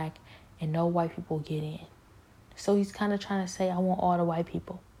is black and no white people get in. So he's kind of trying to say, I want all the white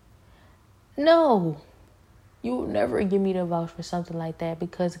people. No. You will never get me to vouch for something like that,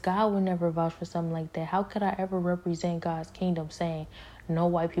 because God would never vouch for something like that. How could I ever represent God's kingdom saying no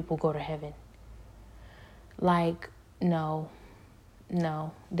white people go to heaven? Like, no.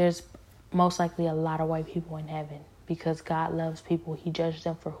 There's most likely a lot of white people in heaven, because God loves people. He judges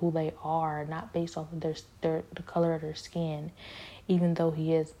them for who they are, not based off of the color of their skin, even though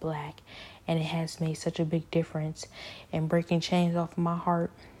he is black. And it has made such a big difference in breaking chains off of my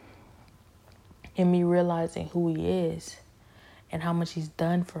heart, and me realizing who he is and how much he's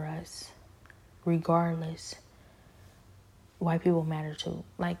done for us. Regardless, white people matter too.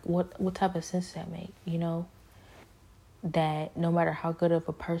 Like, what type of sense does that make? You know, that no matter how good of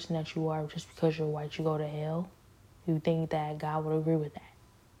a person that you are, just because you're white, you go to hell. You think that God would agree with that?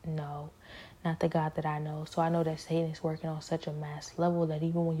 No, not the God that I know. So I know that Satan is working on such a mass level that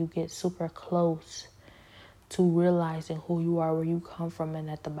even when you get super close to realizing who you are, where you come from, and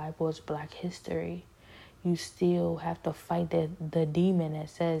that the Bible is Black history, you still have to fight the demon that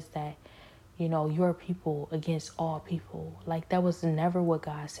says that, you know, your people against all people. Like, that was never what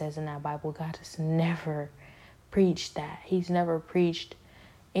God says in that Bible. God has never preached that. He's never preached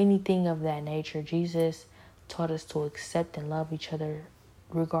anything of that nature. Jesus taught us to accept and love each other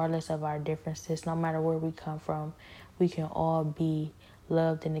regardless of our differences. No matter where we come from, we can all be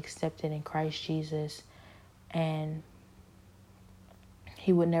loved and accepted in Christ Jesus. And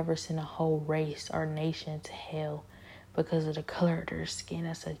he would never send a whole race or nation to hell because of the color of their skin.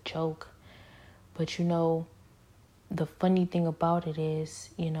 That's a joke. But, you know, the funny thing about it is,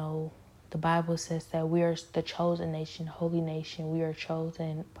 you know, the Bible says that we are the chosen nation, holy nation. We are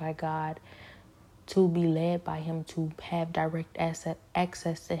chosen by God to be led by him, to have direct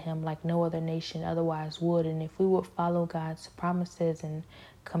access to him like no other nation otherwise would. And if we would follow God's promises and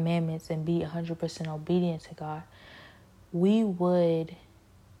commandments and be 100% obedient to God, we would,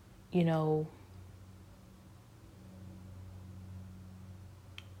 you know,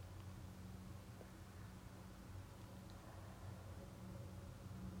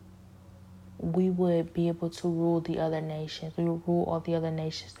 we would be able to rule the other nations. We would rule all the other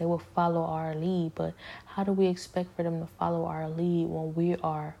nations. They will follow our lead. But how do we expect for them to follow our lead when we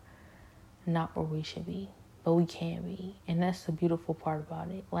are not where we should be? But we can be. And that's the beautiful part about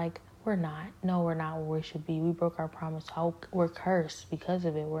it. Like, we're not. No, we're not where we should be. We broke our promise. We're cursed because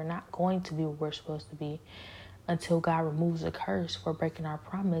of it. We're not going to be where we're supposed to be until God removes the curse for breaking our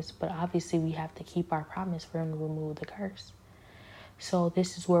promise. But obviously, we have to keep our promise for him to remove the curse. So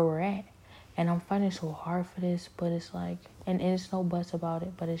this is where we're at. And I'm finding so hard for this, but it's like, and it's no buts about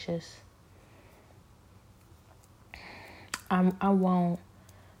it, but it's just, I won't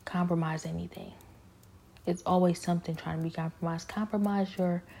compromise anything. It's always something trying to be compromised. Compromise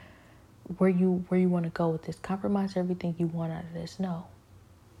where you want to go with this. Compromise everything you want out of this. No,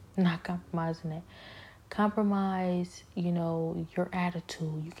 not compromising it. Compromise, you know, your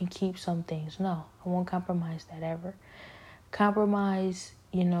attitude. You can keep some things. No, I won't compromise that ever. Compromise,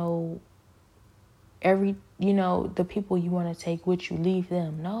 you know, the people you want to take with you, leave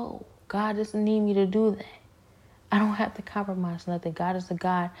them. No, God doesn't need me to do that. I don't have to compromise nothing. God is a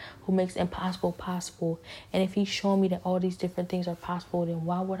God who makes impossible possible. And if he's showing me that all these different things are possible, then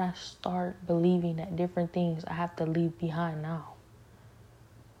why would I start believing that different things I have to leave behind now?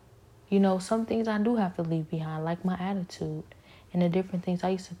 You know, some things I do have to leave behind, like my attitude and the different things I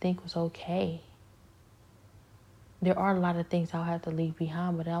used to think was okay. There are a lot of things I'll have to leave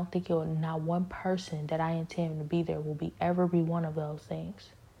behind, but I don't think not one person that I intend to be there will ever be one of those things.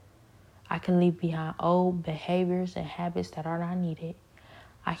 I can leave behind old behaviors and habits that are not needed.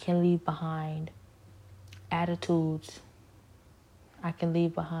 I can leave behind attitudes. I can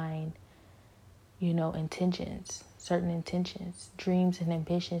leave behind, you know, intentions, certain intentions. Dreams and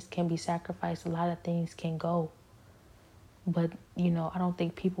ambitions can be sacrificed. A lot of things can go. But, you know, I don't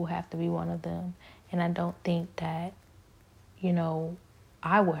think people have to be one of them. And I don't think that, you know,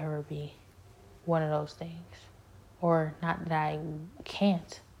 I will ever be one of those things. Or not that I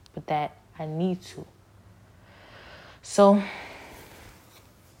can't, but that I need to. So,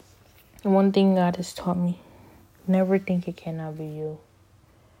 one thing God has taught me, never think it cannot be you.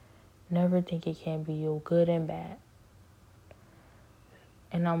 Never think it can be you, good and bad.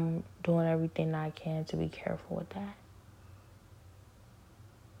 And I'm doing everything I can to be careful with that.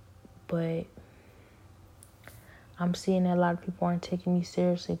 But I'm seeing that a lot of people aren't taking me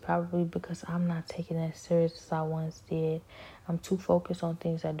seriously, probably because I'm not taking it as serious as I once did. I'm too focused on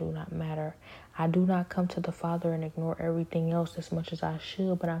things that do not matter. I do not come to the Father and ignore everything else as much as I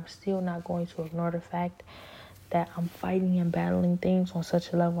should, but I'm still not going to ignore the fact that I'm fighting and battling things on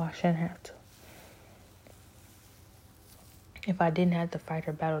such a level I shouldn't have to. If I didn't have to fight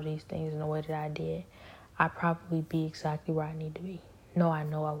or battle these things in the way that I did, I'd probably be exactly where I need to be. No, I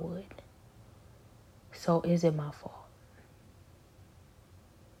know I would. So is it my fault?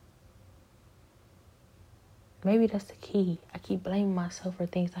 Maybe that's the key. I keep blaming myself for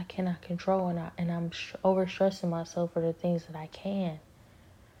things I cannot control, and I'm overstressing myself for the things that I can.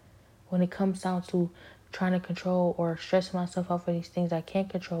 When it comes down to trying to control or stressing myself out for these things I can't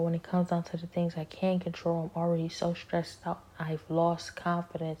control, when it comes down to the things I can control, I'm already so stressed out. I've lost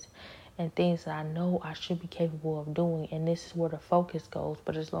confidence in things that I know I should be capable of doing, and this is where the focus goes.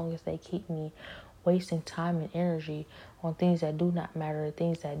 But as long as they keep me wasting time and energy on things that do not matter, the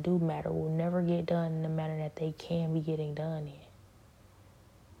things that do matter will never get done in the manner that they can be getting done in.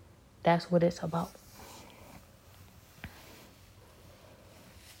 That's what it's about.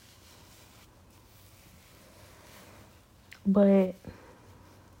 But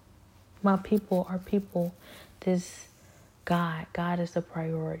my people are people. This God is the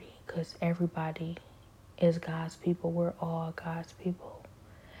priority, because everybody is God's people. We're all God's people.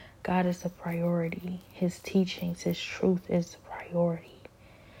 God is the priority. His teachings, His truth is the priority.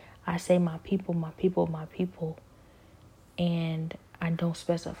 I say my people, my people, my people, and I don't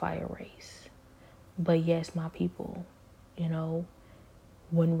specify a race. But yes, my people,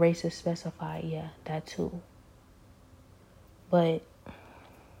 when race is specified, yeah, that too. But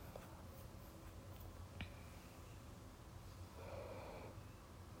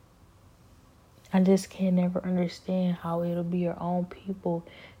I just can never understand how it'll be your own people,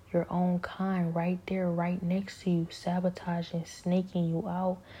 your own kind, right there, right next to you, sabotaging, snaking you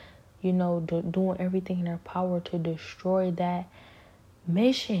out, doing everything in their power to destroy that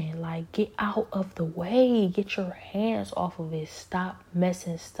mission. Like, get out of the way. Get your hands off of it. Stop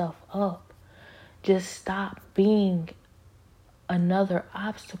messing stuff up. Just stop being another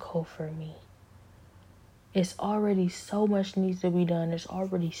obstacle for me. It's already so much needs to be done. There's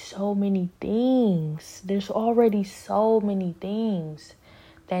already so many things.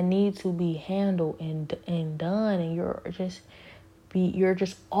 That need to be handled and done, and you're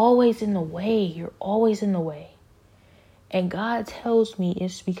just always in the way. You're always in the way. And God tells me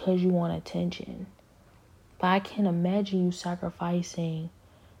it's because you want attention. But I can't imagine you sacrificing,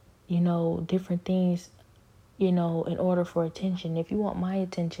 different things, in order for attention. If you want my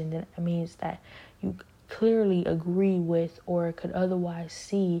attention, then it means that you clearly agree with or could otherwise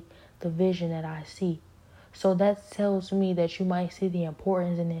see the vision that I see. So that tells me that you might see the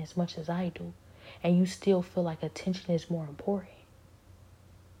importance in it as much as I do, and you still feel like attention is more important.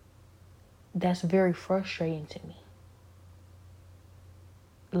 That's very frustrating to me.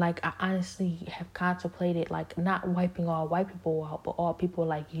 Like, I honestly have contemplated, like, not wiping all white people out, but all people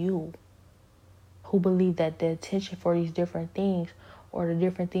like you who believe that the attention for these different things, or the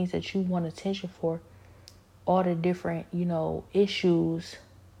different things that you want attention for, all the different, issues,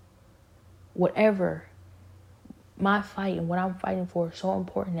 whatever, my fight and what I'm fighting for is so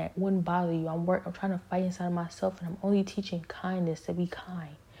important that it wouldn't bother you. I'm trying to fight inside of myself, and I'm only teaching kindness, to be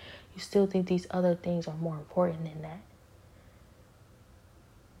kind. You still think these other things are more important than that.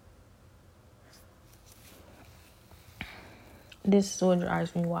 This is what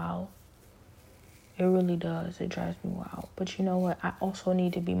drives me wild. It really does. It drives me wild. But you know what? I also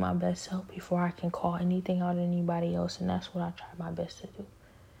need to be my best self before I can call anything out of anybody else. And that's what I try my best to do.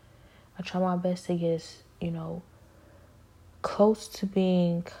 I try my best to get, close to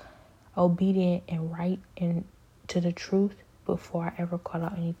being obedient and right and to the truth before I ever call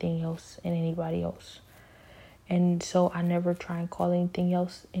out anything else and anybody else. And so I never try and call anything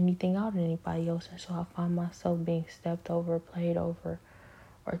out of anybody else. And so I find myself being stepped over, played over,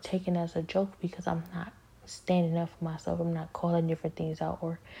 or taken as a joke because I'm not standing up for myself. I'm not calling different things out.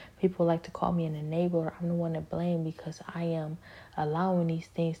 Or people like to call me an enabler. I'm the one to blame because I am allowing these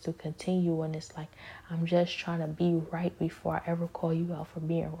things to continue. And it's like, I'm just trying to be right before I ever call you out for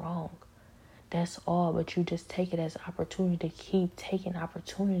being wrong. That's all. But you just take it as an opportunity to keep taking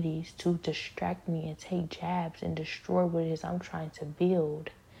opportunities to distract me and take jabs and destroy what it is I'm trying to build.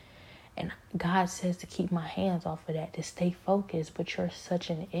 And God says to keep my hands off of that, to stay focused. But you're such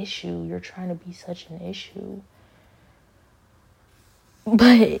an issue. You're trying to be such an issue.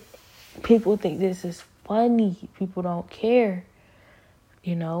 But people think this is funny. People don't care,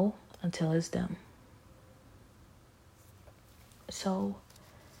 until it's them. So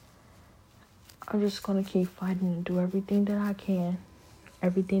I'm just going to keep fighting and do everything that I can.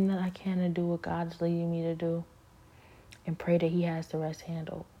 Everything that I can to do what God's leading me to do. And pray that He has the rest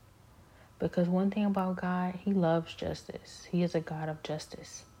handled. Because one thing about God, He loves justice. He is a God of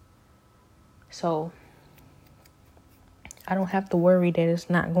justice. So I don't have to worry that it's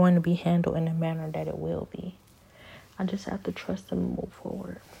not going to be handled in the manner that it will be. I just have to trust them and move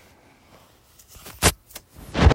forward.